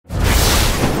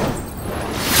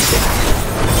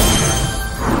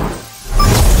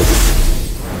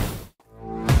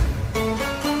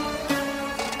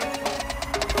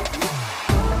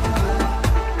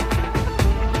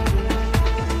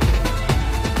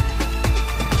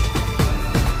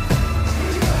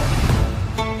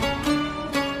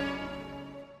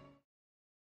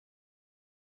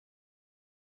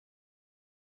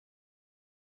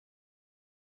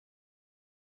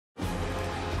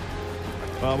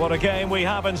What a game we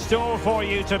have in store for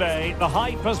you today. The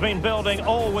hype has been building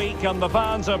all week and the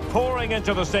fans are pouring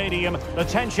into the stadium. The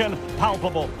tension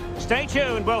palpable. Stay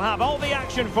tuned, we'll have all the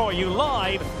action for you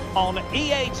live on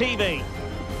EA TV.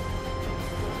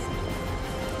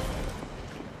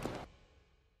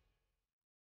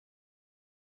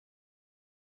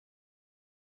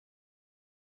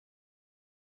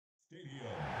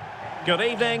 Good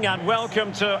evening and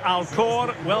welcome to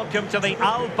Khor. Welcome to the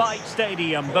Bayt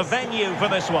Stadium, the venue for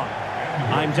this one.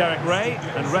 I'm Derek Ray,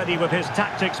 and ready with his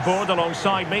tactics board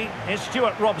alongside me is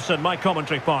Stuart Robson, my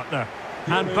commentary partner.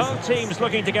 And both teams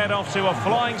looking to get off to a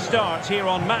flying start here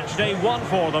on match day 1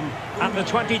 for them at the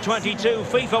 2022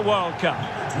 FIFA World Cup.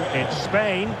 It's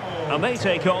Spain, and they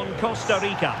take on Costa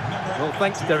Rica. Well,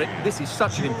 thanks, Derek. This is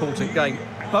such an important game.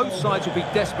 Both sides will be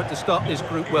desperate to start this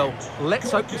group well.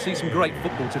 Let's hope to see some great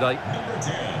football today. Number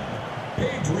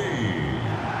 10,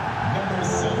 Number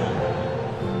 7.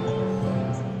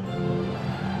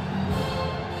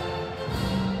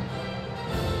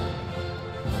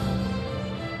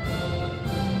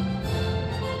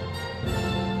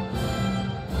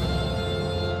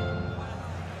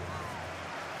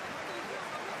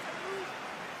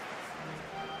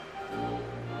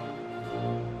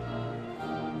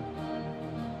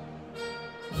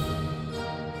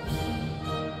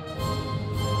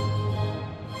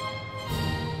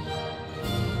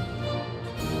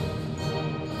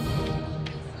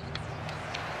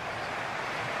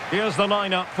 Here's the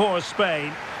lineup for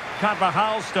Spain.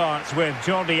 Carvajal starts with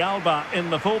Jordi Alba in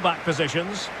the fullback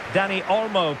positions. Dani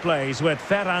Olmo plays with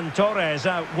Ferran Torres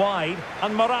out wide.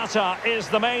 And Morata is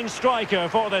the main striker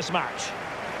for this match.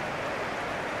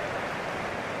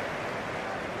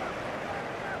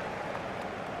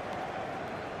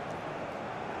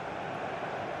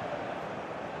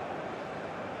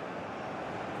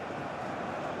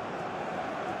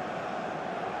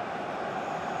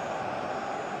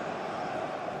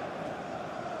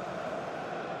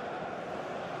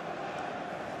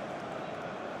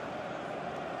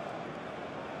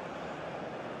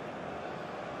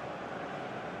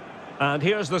 And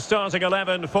here's the starting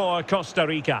 11 for Costa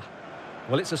Rica.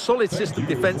 Well, it's a solid system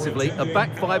defensively, a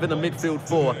back five and a midfield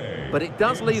four, but it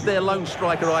does leave their lone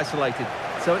striker isolated.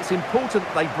 So it's important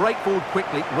they break forward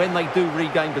quickly when they do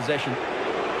regain possession.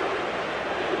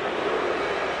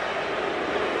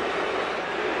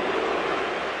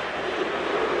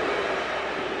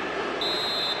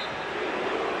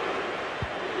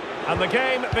 And the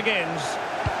game begins.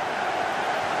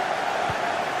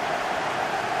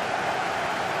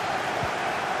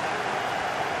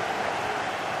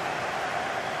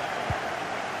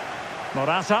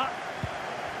 Morata.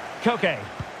 Koke.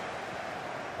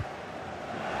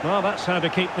 Well, that's how to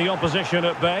keep the opposition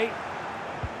at bay.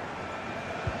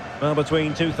 Well,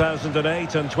 between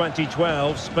 2008 and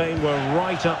 2012, Spain were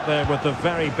right up there with the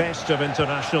very best of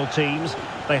international teams.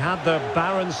 They had their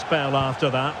barren spell after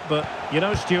that, but, you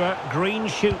know, Stuart, green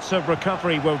shoots of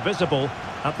recovery were visible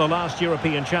at the last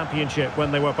European Championship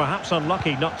when they were perhaps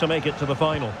unlucky not to make it to the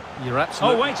final. You're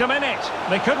absolutely... Oh, wait a minute!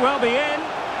 They could well be in.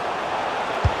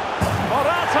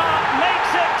 Morata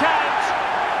makes it count!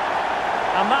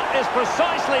 And that is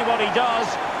precisely what he does.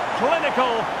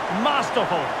 Clinical,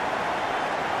 masterful.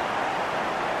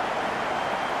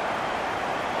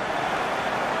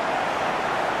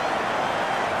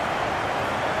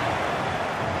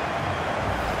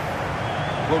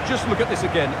 Well, just look at this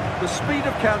again. The speed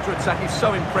of counter-attack is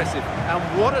so impressive. And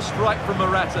what a strike from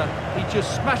Morata. He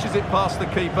just smashes it past the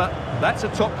keeper. That's a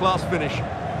top-class finish.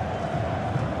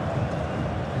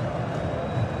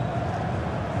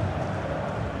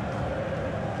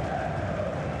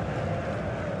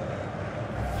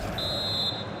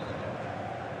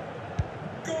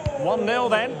 Goal 1-0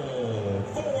 then.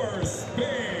 For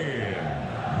Spain,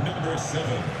 number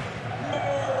 7,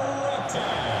 Morata.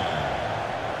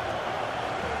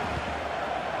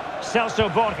 Celso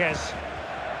Borges.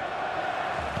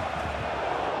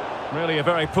 Really a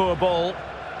very poor ball.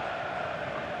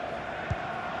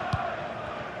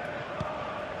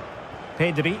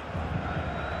 Pedri.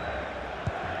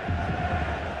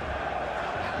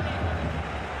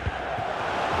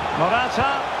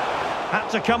 Morata had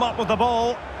to come up with the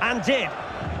ball and did.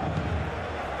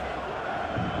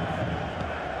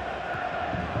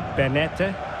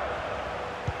 Benete.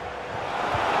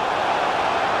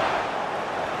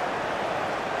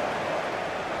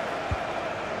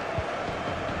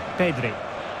 Pedri.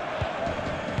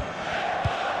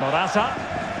 Morata.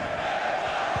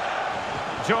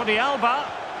 Jordi Alba.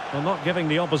 Well, not giving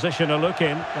the opposition a look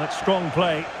in. That's strong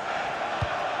play.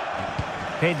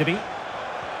 Pedri.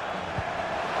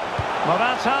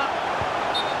 Morata.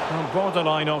 Well,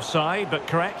 borderline offside, but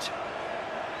correct.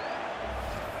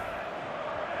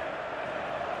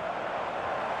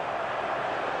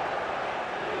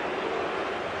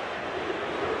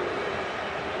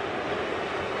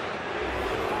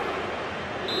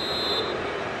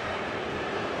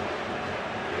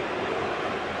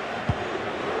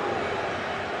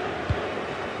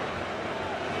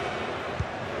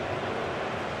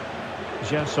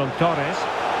 Gerson Torres.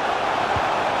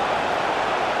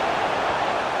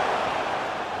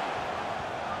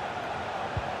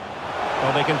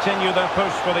 Well, they continue their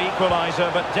push for the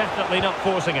equaliser, but definitely not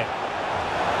forcing it.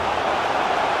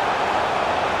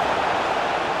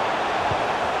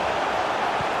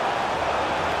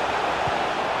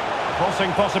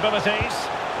 Crossing possibilities.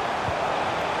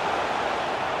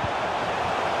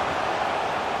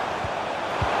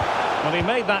 Well, he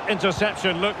made that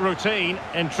interception look routine.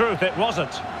 In truth, it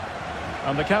wasn't.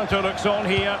 And the counter looks on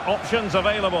here. Options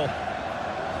available.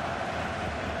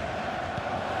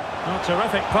 A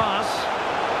terrific pass.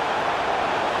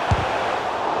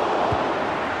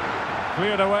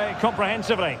 Cleared away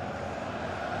comprehensively.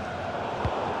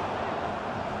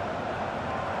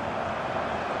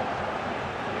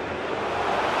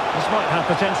 This might have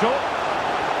potential.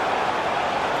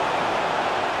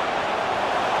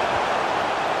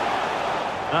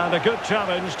 And a good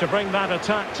challenge to bring that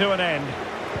attack to an end.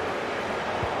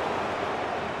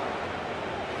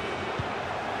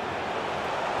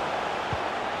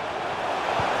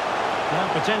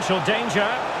 Now potential danger.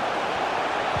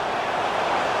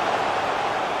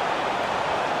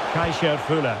 Kaiser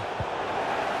Fuller.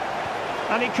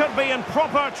 And he could be in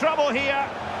proper trouble here.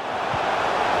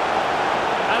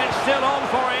 And it's still on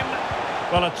for him.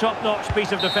 Well, a top-notch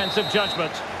piece of defensive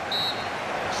judgment.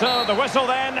 So the whistle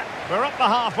then. We're up the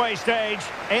halfway stage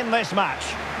in this match.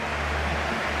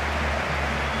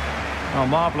 Oh,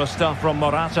 marvellous stuff from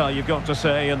Morata, you've got to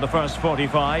say, in the first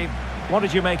 45. What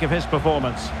did you make of his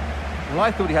performance? Well,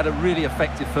 I thought he had a really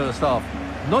effective first half.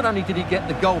 Not only did he get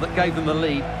the goal that gave them the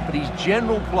lead, but his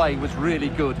general play was really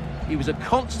good. He was a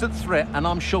constant threat, and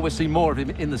I'm sure we'll see more of him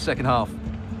in the second half.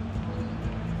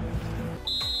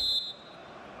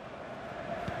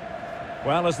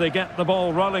 Well, as they get the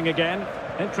ball rolling again,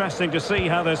 interesting to see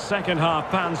how the second half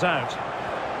pans out.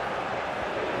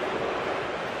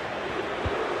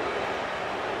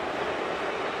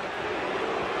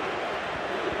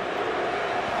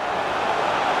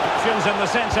 Options in the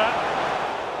centre.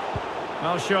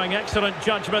 Well, showing excellent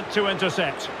judgment to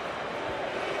intercept.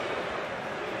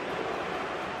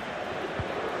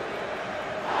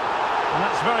 And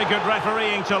that's very good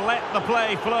refereeing to let the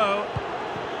play flow.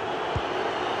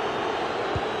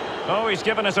 Oh, he's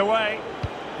given us away.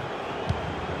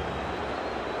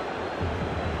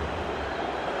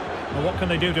 Well, what can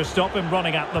they do to stop him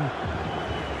running at them?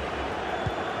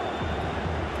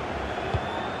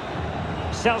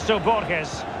 Celso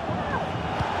Borges.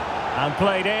 And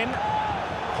played in.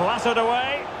 Clattered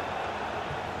away.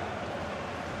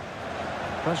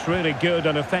 That's really good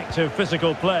and effective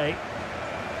physical play.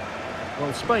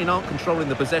 Well, Spain aren't controlling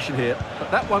the possession here, but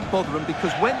that won't bother them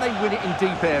because when they win it in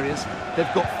deep areas,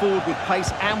 they've got forward with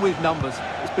pace and with numbers.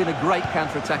 It's been a great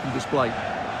counter-attacking display.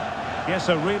 Yes,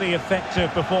 a really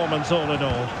effective performance all in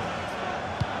all.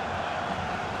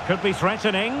 Could be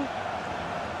threatening.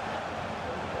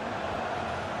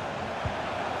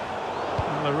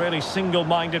 Well, a really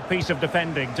single-minded piece of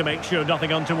defending to make sure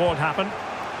nothing untoward happened.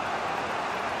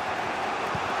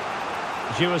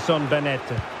 Jewison Bennett.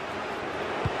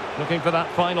 Looking for that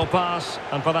final pass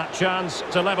and for that chance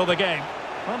to level the game.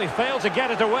 Well, he failed to get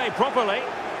it away properly.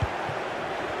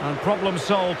 And problem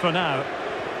solved for now.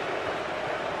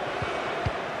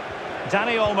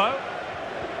 Dani Olmo.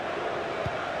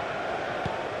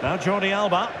 Now Jordi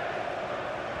Alba.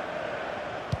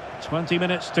 20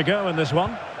 minutes to go in this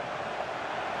one.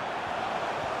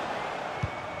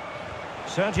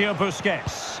 Sergio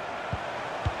Busquets.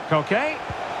 Koke.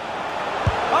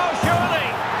 Oh, surely!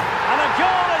 And a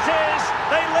goal it is!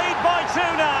 They lead by 2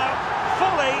 now.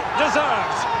 Fully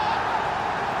deserved.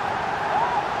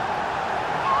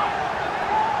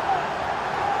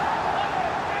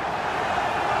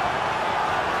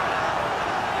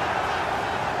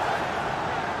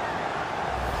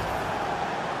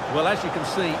 Well, as you can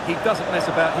see, he doesn't mess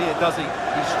about here, does he?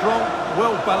 He's strong,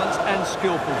 well-balanced and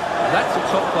skillful. That's a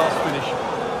top-class finish.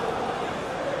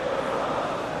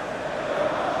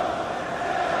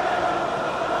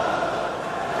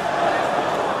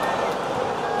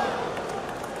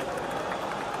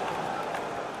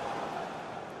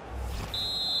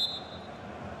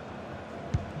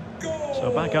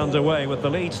 So back underway with the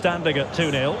lead standing at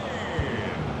 2-0.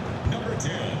 Number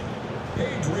 10,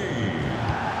 Pedri.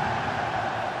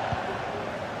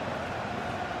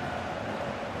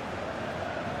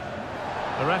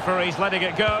 The referee's letting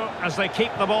it go as they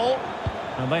keep the ball.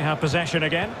 And they have possession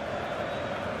again.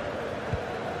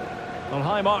 Well,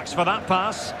 high marks for that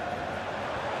pass.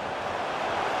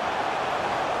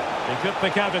 He could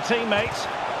pick out a teammate.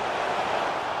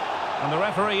 And the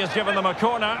referee has given them a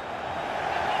corner.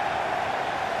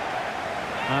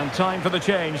 And time for the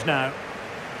change now.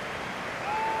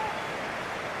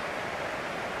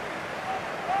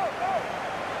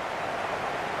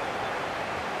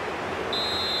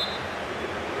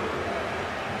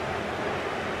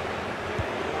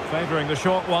 Favouring the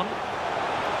short one.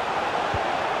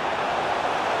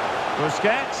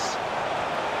 Busquets.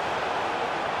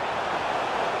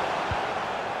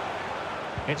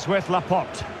 It's with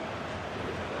Laporte.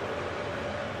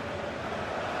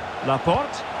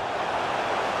 Laporte.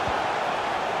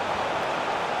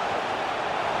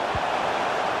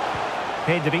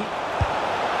 Pedri.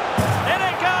 In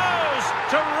it goes!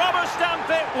 To rubber stamp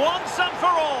it once and for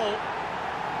all.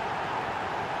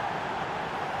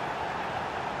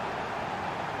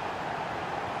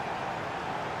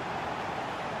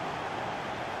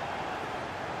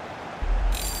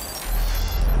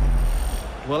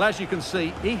 Well, as you can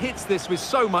see, he hits this with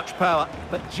so much power,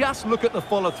 but just look at the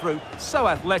follow-through. So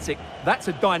athletic. That's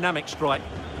a dynamic strike.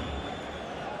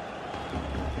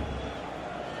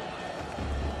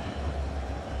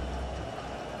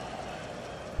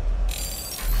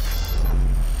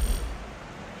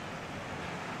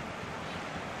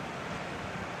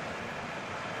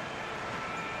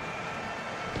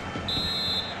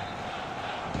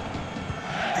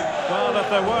 Well, if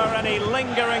there were any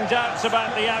lingering doubts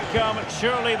about the outcome,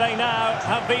 surely they now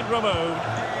have been removed.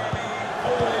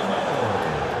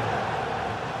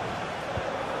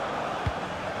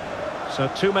 So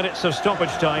 2 minutes of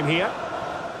stoppage time here.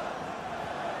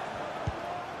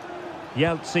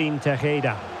 Yeltsin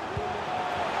Tejeda.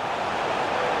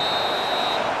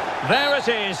 There it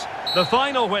is, the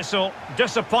final whistle.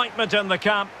 Disappointment in the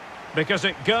camp because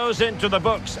it goes into the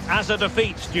books as a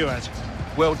defeat, Stuart.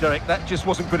 Well, Derek, that just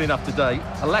wasn't good enough today.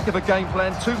 A lack of a game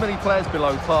plan, too many players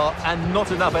below par, and not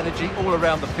enough energy all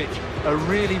around the pitch. A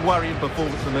really worrying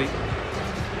performance for me.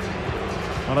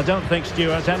 Well, I don't think,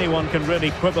 Stuart, anyone can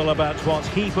really quibble about what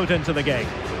he put into the game.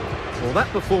 Well, that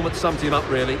performance sums him up,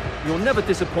 really. You're never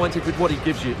disappointed with what he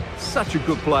gives you. Such a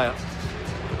good player.